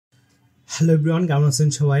Hello everyone, কেমন আছেন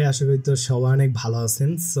সবাই? আশা করি তো সবাই অনেক ভালো আছেন।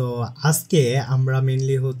 সো আজকে আমরা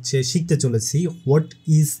মেনলি শিখতে চলেছি what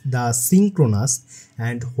is the synchronous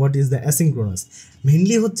and what is the asynchronous.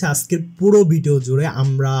 Mainly আজকের পুরো ভিডিও জুড়ে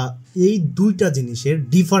আমরা এই দুইটা জিনিসের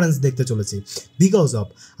ডিফারেন্স দেখতে চলেছি। বিকজ অফ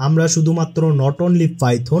আমরা শুধুমাত্র নট অনলি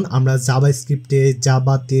পাইথন, আমরা জাভা স্ক্রিপ্টে,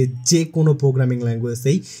 জাভাতে, যে কোনো প্রোগ্রামিং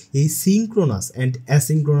ল্যাঙ্গুয়েজেই এই সিনক্রোনাস অ্যান্ড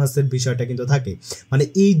অ্যাসিনক্রোনাসের বিষয়টা কিন্তু থাকে। মানে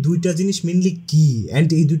এই দুইটা জিনিস মেনলি কী অ্যান্ড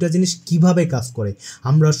এই দুইটা জিনিস কিভাবে কাজ করে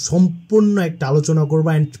আমরা সম্পূর্ণ একটা আলোচনা করবো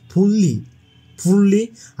অ্যান্ড ফুললি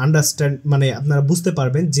আন্ডারস্ট্যান্ড, মানে আপনারা বুঝতে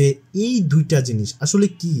পারবেন যে এই দুইটা জিনিস আসলে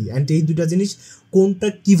কী অ্যান্ড এই দুইটা জিনিস কোনটা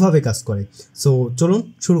কিভাবে কাজ করে। সো চলুন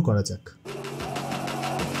শুরু করা যাক।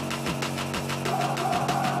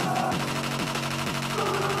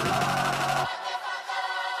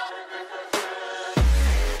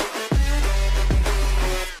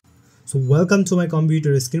 So welcome to my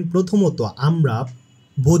computer screen. প্রথমত আমরা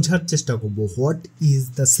বোঝার চেষ্টা করব what is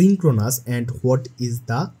the synchronous and what is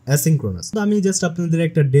the asynchronous. তো আমি জাস্ট আপনাদের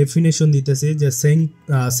একটা ডেফিনেশন দিতেছি যে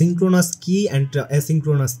সিনক্রোনাস কি অ্যান্ড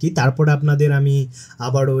অ্যাসিনক্রোনাস কি। তারপরে আপনাদের আমি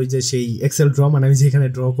আবার ওই যে সেই এক্সেল ড্র, মানে আমি যেখানে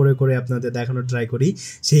ড্র করে করে আপনাদের দেখানোর ট্রাই করি,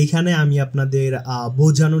 সেইখানে আমি আপনাদের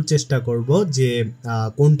বোঝানোর চেষ্টা করব যে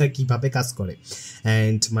কোনটা কিভাবে কাজ করে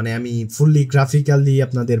অ্যান্ড মানে আমি ফুললি গ্রাফিক্যালি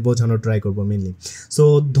আপনাদের বোঝানোর ট্রাই করবো মেনলি। সো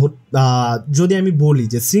যদি আমি বলি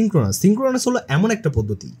যে সিনক্রোনাস হলো এমন একটা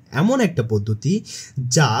পদ্ধতি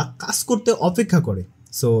যা কাজ করতে অপেক্ষা করে।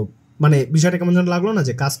 সো মানে বিষয়টা কেমন যেন লাগলো না,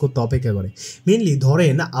 যে কাজ করতে অপেক্ষা করে। মেনলি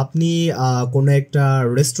ধরেন আপনি কোনো একটা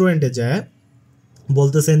রেস্টুরেন্টে যায়,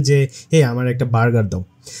 বলতেছেন যে হে আমার একটা বার্গার দাও।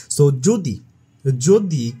 সো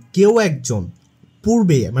যদি কেউ একজন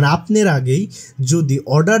পূর্বে, মানে আপনার আগেই যদি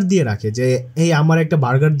অর্ডার দিয়ে রাখে যে এই আমার একটা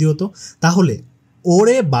বার্গার দিও তো, তাহলে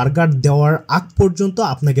ওরে বার্গার দেওয়ার আগ পর্যন্ত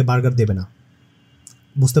আপনাকে বার্গার দেবে না।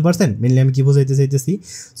 বুঝতে পারছেন মেনলি আমি কি বোঝাইতে চাইতেছি?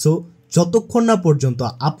 সো যতক্ষণ না পর্যন্ত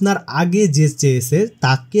আপনার আগে যে চেয়েছে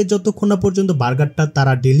তাকে যতক্ষণ না পর্যন্ত বার্গারটা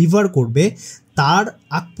তারা ডেলিভার করবে, তার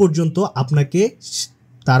আগ পর্যন্ত আপনাকে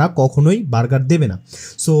তারা কখনোই বার্গার দেবে না।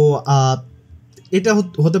 সো এটা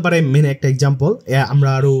হতে পারে মেন একটা এক্সাম্পল, আমরা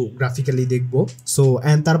আরও গ্রাফিক্যালি দেখবো। সো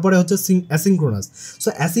অ্যান্ড তারপরে অ্যাসিনক্রোনাস। সো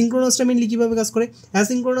অ্যাসিনক্রোনাসটা মেনলি কীভাবে কাজ করে?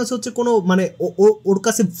 অ্যাসিনক্রোনাস হচ্ছে কোনো মানে ওর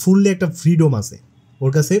কাছে ফুললি একটা ফ্রিডম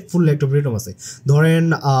আছে, ধরেন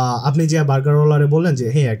আপনি যে বার্গারওয়ালারে বললেন যে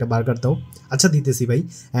হ্যাঁ একটা বার্গার দাও, আচ্ছা দিতেছি ভাই।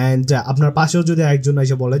 অ্যান্ড আপনার পাশেও যদি একজন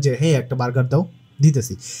এসে বলে যে হ্যাঁ একটা বার্গার দাও,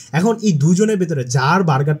 দিতেছি। এখন এই দুজনের ভেতরে যার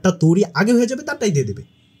বার্গারটা তৈরি আগে হয়ে যাবে তারটাই দিয়ে দেবে।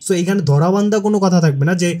 সো এখানে ধরাবান্ধা কোনো কথা থাকবে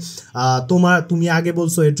না যে তুমি আগে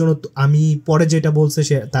বলছো এর জন্য আমি পরে যেটা বলছে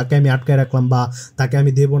সে তাকে আমি আটকায় রাখলাম, বা তাকে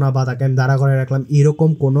আমি দেবো না, বা তাকে আমি দাঁড়া করে রাখলাম, এরকম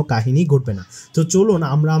কোনো কাহিনী ঘটবে না। তো চলুন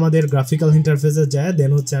আমরা আমাদের গ্রাফিক্যাল ইন্টারফেসে যাই,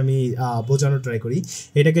 দেন আমি বোঝানোর ট্রাই করি।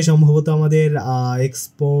 এটাকে সম্ভবত আমাদের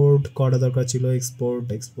এক্সপোর্ট করা দরকার ছিল।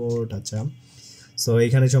 এক্সপোর্ট আচ্ছা। সো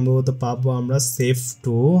এখানে সম্ভবত পাবো আমরা সেভ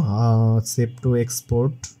টু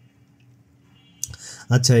এক্সপোর্ট।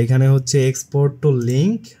 আচ্ছা এখানে এক্সপোর্ট টু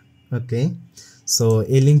লিঙ্ক। ওকে, সো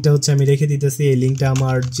এই লিঙ্কটা আমি রেখে দিতেছি। এই লিঙ্কটা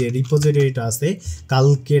আমার যে রিপোজিটরিটা আছে,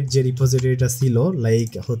 কালকের যে রিপোজিটরিটা ছিল, লাইক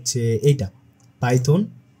এইটা পাইথন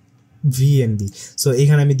ভিএনবি। সো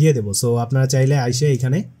এইখানে আমি দিয়ে দেবো। সো আপনারা চাইলে আইসে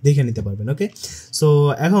এইখানে দেখে নিতে পারবেন। ওকে, সো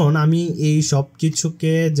এখন আমি এই সব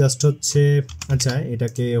কিছুকে জাস্ট আচ্ছা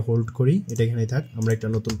এটাকে হোল্ড করি, এটা এখানেই থাক। আমরা একটা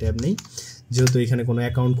নতুন ট্যাব নেই, যেহেতু এখানে কোনো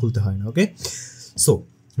অ্যাকাউন্ট খুলতে হয় না। ওকে, সো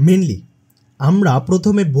মেনলি আমরা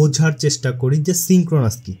প্রথমে বোঝার চেষ্টা করি যে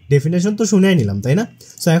সিনক্রোনাস কি। ডেফিনেশন তো শুনেই নিলাম, তাই না?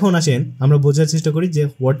 সো এখন আসেন আমরা বোঝার চেষ্টা করি যে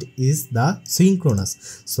what is the synchronous.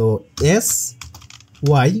 So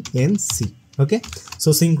SYNC। Okay, so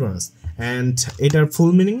synchronous, and এটার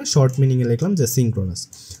ফুল মিনিং না শর্ট মিনিংয়ে লিখলাম যে সিনক্রোনাস।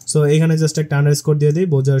 সো এখানে জাস্ট একটা আন্ডারস্কোর দিয়ে দিই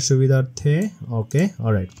বোঝার সুবিধার্থে। ওকে,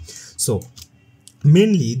 অলরাইট। সো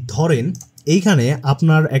মেনলি ধরেন এইখানে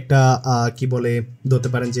আপনার একটা কি বলে ধরতে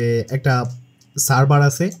পারেন যে একটা সার্ভার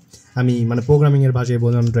আছে। আমি মানে প্রোগ্রামিংয়ের ভাষায়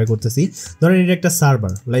বোঝানোর ট্রাই করতেছি। ধরেন এটা একটা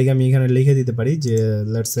সার্ভার, লাইক আমি এখানে লিখে দিতে পারি যে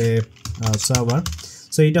লেটস সে সার্ভার।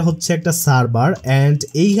 সো এটা একটা সার্ভার, অ্যান্ড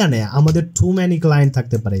এইখানে আমাদের টু ম্যানি ক্লায়েন্ট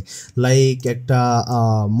থাকতে পারে। লাইক একটা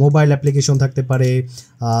মোবাইল অ্যাপ্লিকেশন থাকতে পারে,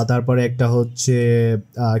 তারপরে একটা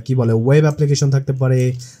কি বলে ওয়েব অ্যাপ্লিকেশন থাকতে পারে,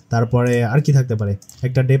 তারপরে আর কি থাকতে পারে,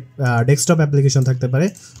 একটা ডেস্কটপ অ্যাপ্লিকেশন থাকতে পারে।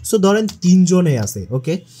 সো ধরেন তিনজনে আছে।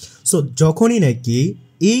 ওকে, সো যখনই নাকি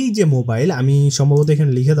এই যে মোবাইল, আমি সম্ভবত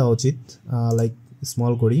এখানে লিখে দেওয়া উচিত, লাইক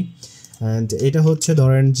স্মল করি। অ্যান্ড এটা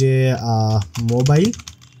ধরেন যে মোবাইল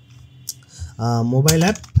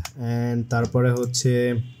অ্যাপ, অ্যান্ড তারপরে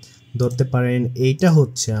ধরতে পারেন এইটা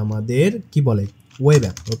আমাদের কি বলে web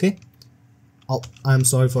app. Okay, I am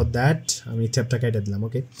sorry for that, আমি ট্যাবটা কেটে দিলাম।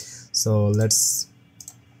 ওকে, সো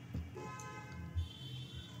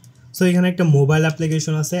সো এখানে একটা মোবাইল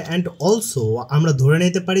অ্যাপ্লিকেশন আছে অ্যান্ড অলসো আমরা ধরে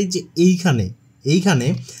নিতে পারি যে এইখানে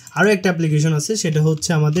আরও একটা অ্যাপ্লিকেশন আছে, সেটা হচ্ছে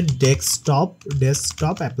আমাদের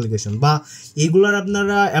ডেস্কটপ অ্যাপ্লিকেশন, বা এগুলার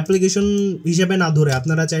আপনারা অ্যাপ্লিকেশন হিসেবে না ধরে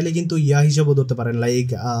আপনারা চাইলে কিন্তু হিসেবেও ধরতে পারেন, লাইক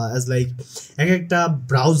এক একটা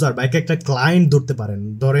ব্রাউজার বা এক একটা ক্লায়েন্ট ধরতে পারেন।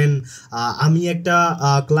 ধরেন আমি একটা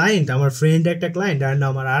ক্লায়েন্ট, আমার ফ্রেন্ড একটা ক্লায়েন্ট, অ্যান্ড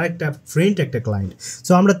আমার আর একটা ফ্রেন্ড একটা ক্লায়েন্ট।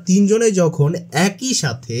 সো আমরা তিনজনে যখন একই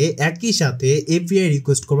সাথে এপিআই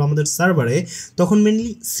রিকোয়েস্ট করবো আমাদের সার্ভারে, তখন মেনলি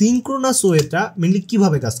সিনক্রোনাস ওয়েটা মেনলি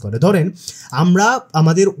কীভাবে কাজ করে। ধরেন আমরা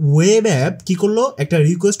আমাদের ওয়েব অ্যাপ কী করলো, একটা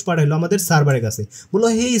রিকোয়েস্ট পাঠাইলো আমাদের সার্ভারের কাছে, বললো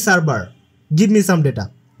হেই server give me some data.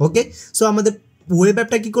 ওকে, সো আমাদের ওয়েব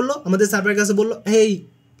অ্যাপটা কী করলো, আমাদের সার্ভারের কাছে বললো হেই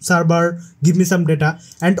server give me some data.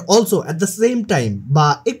 And also at the same time বা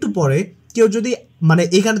একটু পরে কেউ যদি মানে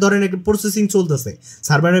এখানে ধরেন একটা প্রসেসিং চলতেছে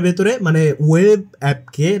সার্ভারের ভেতরে, মানে ওয়েব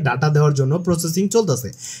অ্যাপকে ডাটা দেওয়ার জন্য প্রসেসিং চলতেছে।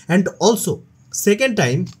 And also second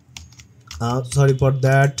time, sorry for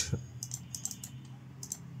that,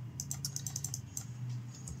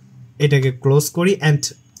 এটাকে ক্লোজ করি and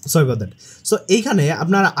sorry for that. So এইখানে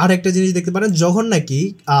আপনারা আর একটা জিনিস দেখতে পারেন, যখন নাকি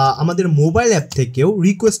আমাদের মোবাইল অ্যাপ থেকেও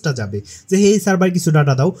রিকোয়েস্টটা যাবে যে এই সার্ভার কিছু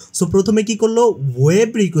ডাটা দাও। সো প্রথমে কি করলো,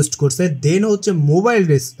 ওয়েব রিকোয়েস্ট করছে, দেন হচ্ছে মোবাইল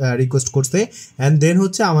রিকোয়েস্ট করছে, অ্যান্ড দেন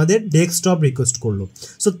হচ্ছে আমাদের ডেস্কটপ রিকোয়েস্ট করলো।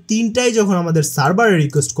 সো তিনটাই যখন আমাদের সার্ভারে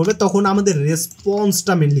রিকোয়েস্ট করবে, তখন আমাদের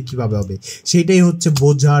রেসপন্সটা মেনলি কীভাবে হবে সেইটাই হচ্ছে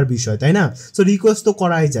বোঝার বিষয়, তাই না? সো রিকোয়েস্ট তো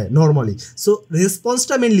করাই যায় নর্মালি, সো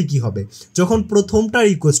রেসপন্সটা মেনলি কী হবে, যখন প্রথমটা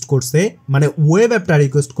রিকোয়েস্ট করছে মানে ওয়েব অ্যাপটা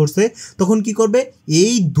রিকোয়েস্ট করছে, তখন কি করবে,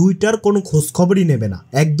 এই দুইটার কোনো খোঁজ খবরই নেবে না,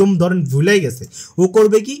 একদম ধরেন ভুলেই গেছে। ও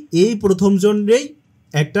করবে কি, এই প্রথম জনেই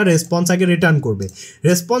একটা রেসপন্স আগে রিটার্ন করবে।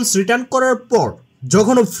 রেসপন্স রিটার্ন করার পর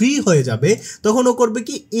যখন ও ফ্রি হয়ে যাবে, তখন ও করবে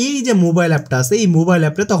কি, এই যে মোবাইল অ্যাপটা আছে এই মোবাইল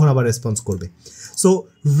অ্যাপটা তখন আবার রেসপন্স করবে। সো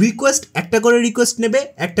রিকোয়েস্ট একটা করে রিকোয়েস্ট নেবে,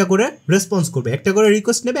 একটা করে রেসপন্স করবে, একটা করে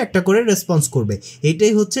রিকোয়েস্ট নেবে, একটা করে রেসপন্স করবে।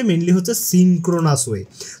 এইটাই হচ্ছে মেনলি হচ্ছে সিনক্রোনাস ওয়ে।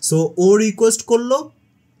 সো ও রিকোয়েস্ট করলো,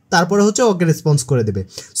 তারপরে হচ্ছে ওকে রেসপন্স করে দেবে।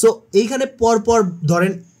 সো এইখানে পরপর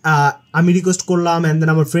ধরেন আমি রিকোয়েস্ট করলাম, অ্যান্ড দেন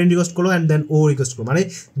আমার ফ্রেন্ড রিকোয়েস্ট করলো, অ্যান্ড দেন ও রিকোয়েস্ট করলো, মানে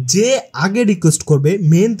যে আগে রিকোয়েস্ট করবে,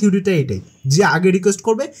 মেন থিওরিটা এটাই, যে আগে রিকোয়েস্ট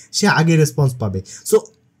করবে সে আগে রেসপন্স পাবে। সো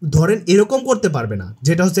ধরেন এরকম করতে পারবে না,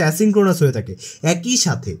 যেটা হচ্ছে অ্যাসিনক্রোনাস হয়ে থাকে,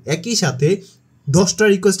 একই সাথে 10টা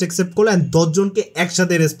রিকোয়েস্ট অ্যাকসেপ্ট করলো অ্যান্ড 10 জনকে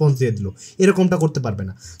একসাথে রেসপন্স দিয়ে দিল, এরকমটা করতে পারবে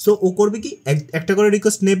না। সো ও করবে কি, একটা করে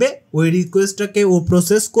রিকোয়েস্ট নেবে, ওই রিকোয়েস্টটাকে ও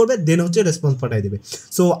প্রসেস করবে, দেন হচ্ছে রেসপন্স পাঠিয়ে দেবে।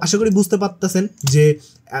 সো আশা করি বুঝতে পারতেছেন যে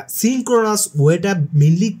সিনক্রোনাস ওয়েটা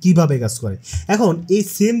মেনলি কীভাবে কাজ করে। এখন এই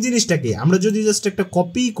সেম জিনিসটাকে আমরা যদি জাস্ট একটা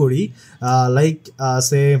কপি করি, লাইক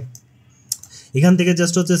সে এখান থেকে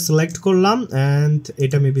জাস্ট হচ্ছে সিলেক্ট করলাম, অ্যান্ড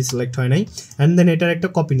এটা মেবি সিলেক্ট হয় নাই, অ্যান্ড দেন এটার একটা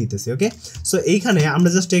কপি নিতেছি। ওকে, সো এইখানে আমরা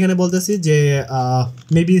জাস্ট এখানে বলতেছি যে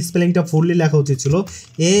মেবি স্পেলিংটা ফুললি লেখা উচিত ছিল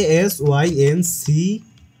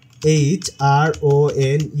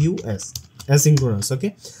ASYNCHRONUS, অ্যাসিনক্রোনাস। ওকে,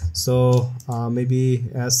 সো মেবি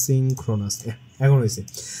অ্যাসিনক্রোনাস এখন হয়েছে।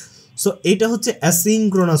 সো এইটা হচ্ছে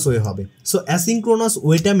অ্যাসিনক্রোনাস ওয়ে হবে। সো অ্যাসিনক্রোনাস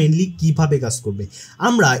ওয়েটা মেনলি কীভাবে কাজ করবে,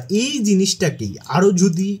 আমরা এই জিনিসটাকেই আরও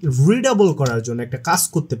যদি রিডেবল করার জন্য একটা কাজ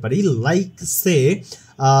করতে পারি, লাইক সে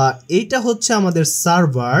এইটা হচ্ছে আমাদের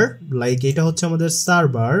সার্ভার, এটা হচ্ছে আমাদের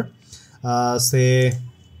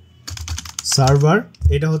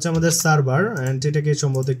সার্ভার, অ্যান্ড এটাকে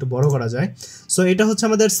সম্ভবত একটু বড় করা যায়। সো এটা হচ্ছে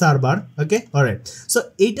আমাদের সার্ভার। ওকে, অলরাইট। সো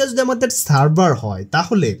এইটা যদি আমাদের সার্ভার হয়,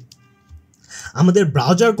 তাহলে আমাদের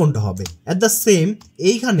ব্রাউজার কোনটা হবে? অ্যাট দ্য সেম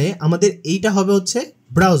এইখানে আমাদের এইটা হবে হচ্ছে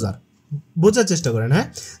ব্রাউজার। বোঝার চেষ্টা করেন, হ্যাঁ।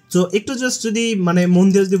 তো একটু জাস্ট যদি মানে মন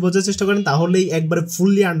দিয়ে যদি বোঝার চেষ্টা করেন, তাহলেই একবারে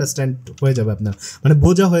ফুললি আন্ডারস্ট্যান্ড হয়ে যাবে আপনার, মানে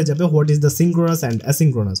বোঝা হয়ে যাবে what is the synchronous and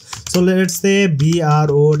asynchronous. So let's say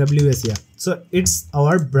BROWS, so it's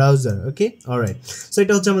hour browser. Okay, alright. So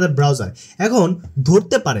এটা হচ্ছে আমাদের ব্রাউজার। এখন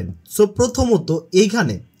ধরতে পারেন, সো প্রথমত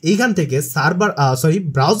এইখান থেকে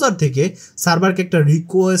ব্রাউজার থেকে সার্ভারকে একটা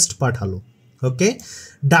রিকোয়েস্ট পাঠালো। ওকে,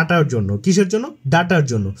 ডাটার জন্য, কিসের জন্য? ডাটার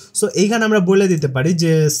জন্য। সো এইখানে আমরা বলে দিতে পারি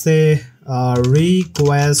যে সে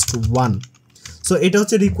রিকোয়েস্ট 1। সো এটা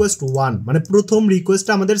হচ্ছে রিকোয়েস্ট 1, মানে প্রথম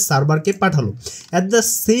রিকোয়েস্টটা আমাদের সার্ভারকে পাঠালো। অ্যাট দ্য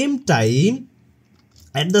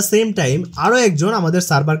সেম টাইম আরও একজন আমাদের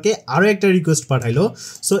সার্ভারকে আরও একটা রিকোয়েস্ট পাঠাইলো।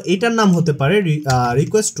 সো এটার নাম হতে পারে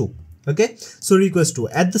request 2। Okay, so request 2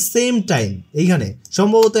 at the same time. এইখানে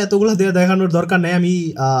সম্ভবত এতগুলো দিয়ে দেখানোর দরকার নেই, আমি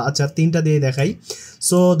আচ্ছা 3টা দিয়ে দেখাই।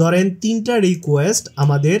 সো ধরেন 3টা রিকোয়েস্ট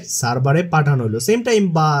আমাদের সার্ভারে পাঠানো হলো সেম টাইম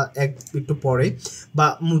বা একটু পরে, বা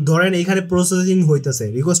ধরেন এইখানে প্রসেসিং হইতেছে,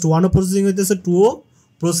 রিকোয়েস্ট 1ও প্রসেসিং হইতেছে, 2ও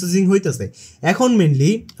প্রসেসিং হইতেছে। এখন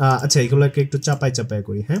মেনলি আচ্ছা এগুলোকে একটু চাপাই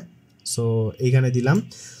করি, হ্যাঁ। সো এইখানে দিলাম।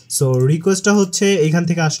 সো রিকোয়েস্টটা হচ্ছে এইখান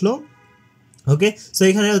থেকে আসলো, ওকে, সো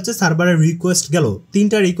এখানে হচ্ছে সার্ভারের রিকোয়েস্ট গেল,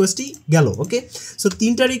 3টা রিকোয়েস্টই গেল। ওকে, সো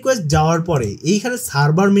 3টা রিকোয়েস্ট যাওয়ার পরে এইখানে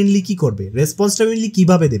সার্ভার মেনলি কি করবে, রেসপন্সটা মেনলি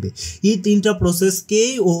কিভাবে দেবে, এই 3টা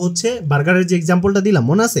প্রসেসকেই ও হচ্ছে বার্গারের যে এক্সাম্পলটা দিলাম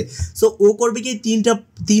মনে আছে, সো ও করবে কি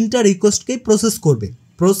 3টা রিকোয়েস্টকেই প্রসেস করবে।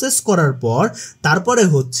 প্রসেস করার পর তারপরে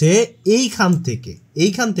হচ্ছে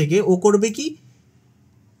এইখান থেকে ও করবে কি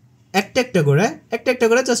একটা একটা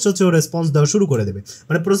করে জাস্ট হচ্ছে ও রেসপন্স দেওয়া শুরু করে দেবে।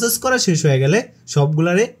 মানে প্রসেস করা শেষ হয়ে গেলে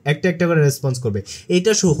সবগুলারে একটা করে রেসপন্স করবে।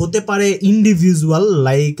 এইটা হতে পারে ইন্ডিভিজুয়াল,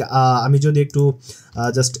 লাইক আমি যদি একটু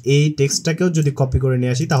জাস্ট এই টেক্সটটাকেও যদি কপি করে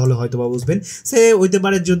নিয়ে আসি তাহলে হয়তো বা বুঝবেন। সে হইতে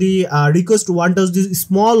পারে যদি রিকোয়েস্ট ওয়ানটা যদি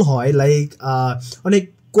স্মল হয়, লাইক অনেক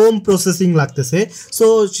কম প্রসেসিং লাগতেছে, সো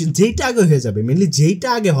যেইটা আগে হয়ে যাবে, মেনলি যেইটা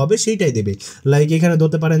আগে হবে সেইটাই দেবে। লাইক এখানে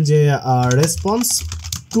ধরতে পারেন যে রেসপন্স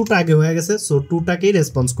 2টা আগে হয়ে গেছে, সো 2টাকেই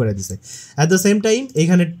রেসপন্স করে দিছে। অ্যাট দ্য সেম টাইম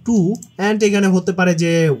এখানে 2 অ্যান্ড এখানে হতে পারে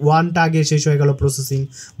যে 1টা আগে শেষ হয়ে গেল প্রসেসিং,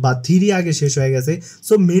 বা 3 আগে শেষ হয়ে গেছে।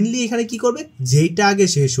 সো মেনলি এখানে কি করবে, যেইটা আগে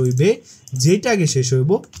শেষ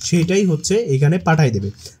হইব সেইটাই হচ্ছে এখানে পাঠাই দেবে।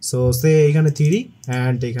 সো সে এখানে 3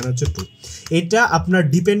 অ্যান্ড এখানে হচ্ছে 2। এটা আপনার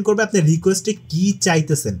ডিপেন্ড করবে আপনি রিকোয়েস্টে কি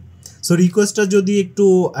চাইতেছেন। সো রিকোয়েস্টটা যদি একটু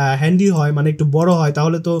হ্যান্ডি হয়, মানে একটু বড় হয়,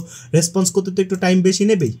 তাহলে তো রেসপন্স করতে তো একটু টাইম বেশি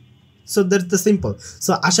নেবেই। So that's the simple.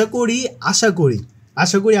 So আশা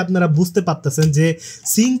করি আপনারা বুঝতে পারতেছেন যে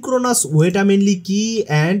সিনক্রোনাস ওয়েটা মেনলি কি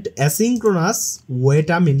অ্যান্ড অ্যাসিনক্রোনাস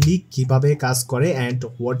ওয়েটা মেনলি কীভাবে কাজ করে, and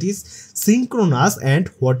what is synchronous and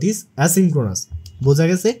what is asynchronous. বোঝা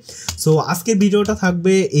গেছে? সো আজকের ভিডিওটা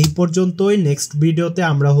থাকবে এই পর্যন্তই। নেক্সট ভিডিওতে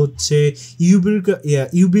আমরা হচ্ছে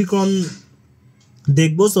ইউবিকন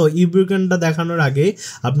দেখবো। সো ইউবিকনটা দেখানোর আগে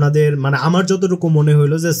আপনাদের মানে আমার যতটুকু মনে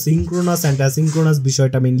হলো যে সিনক্রোনাস অ্যান্ড অ্যাসিনক্রোনাস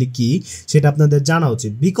বিষয়টা মেনলি কি সেটা আপনাদের জানা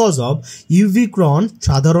উচিত, বিকজ অফ ইউবিকন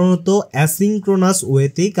সাধারণত অ্যাসিনক্রোনাস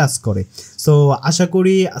ওয়েতেই কাজ করে। সো আশা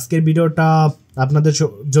করি আজকের ভিডিওটা আপনাদের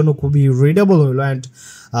জন্য খুবই রিডেবল হলো অ্যান্ড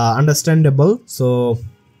আন্ডারস্ট্যান্ডেবল। সো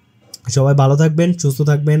সবাই ভালো থাকবেন, সুস্থ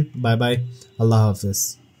থাকবেন, বাই বাই, আল্লাহ হাফেজ।